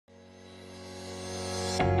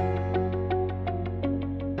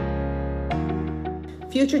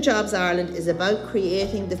Future Jobs Ireland is about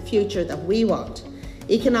creating the future that we want.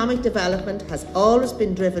 Economic development has always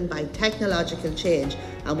been driven by technological change,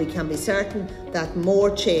 and we can be certain that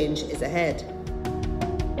more change is ahead.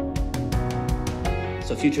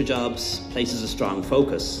 So Future Jobs places a strong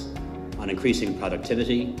focus on increasing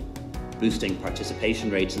productivity, boosting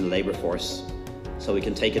participation rates in the labour force, so we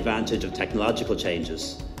can take advantage of technological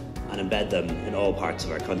changes and embed them in all parts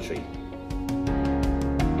of our country.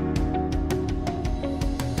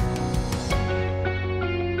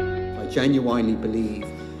 I genuinely believe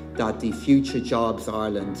that the Future Jobs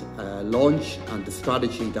Ireland launch and the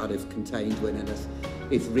strategy that is contained within it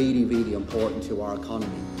is really, really important to our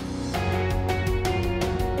economy.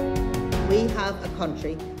 We have a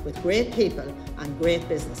country with great people and great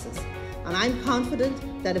businesses. And I'm confident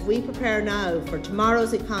that if we prepare now for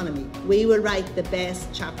tomorrow's economy, we will write the best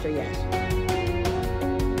chapter yet.